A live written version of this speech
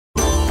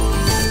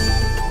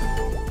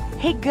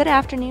Hey, good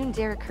afternoon.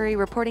 Derek Curry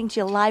reporting to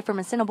you live from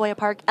Assiniboia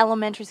Park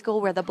Elementary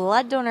School where the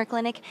blood donor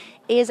clinic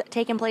is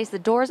taking place. The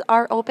doors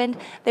are opened.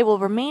 They will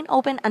remain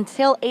open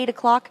until 8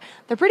 o'clock.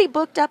 They're pretty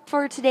booked up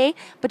for today,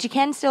 but you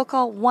can still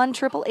call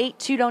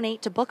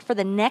 1-888-2DONATE to book for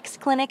the next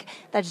clinic.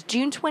 That's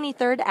June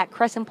 23rd at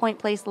Crescent Point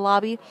Place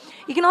lobby.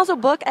 You can also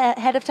book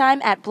ahead of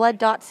time at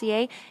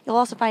blood.ca. You'll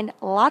also find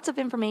lots of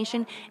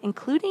information,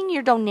 including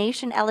your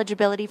donation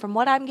eligibility. From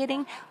what I'm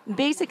getting,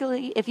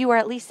 basically, if you are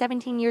at least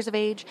 17 years of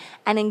age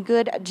and in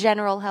good general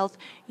health,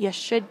 you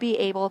should be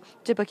able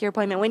to book your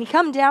appointment. When you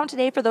come down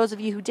today, for those of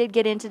you who did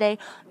get in today,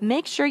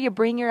 make sure you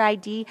bring your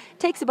ID. It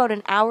takes about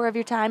an hour of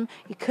your time.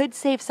 You could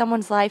save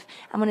someone's life,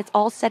 and when it's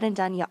all said and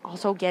done, you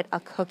also get a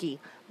cookie,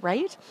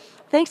 right?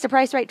 Thanks to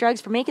Price Right Drugs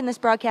for making this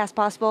broadcast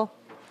possible.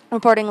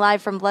 Reporting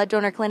live from Blood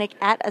Donor Clinic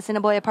at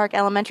Assiniboia Park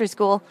Elementary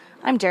School,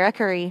 I'm Dara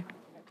Curry.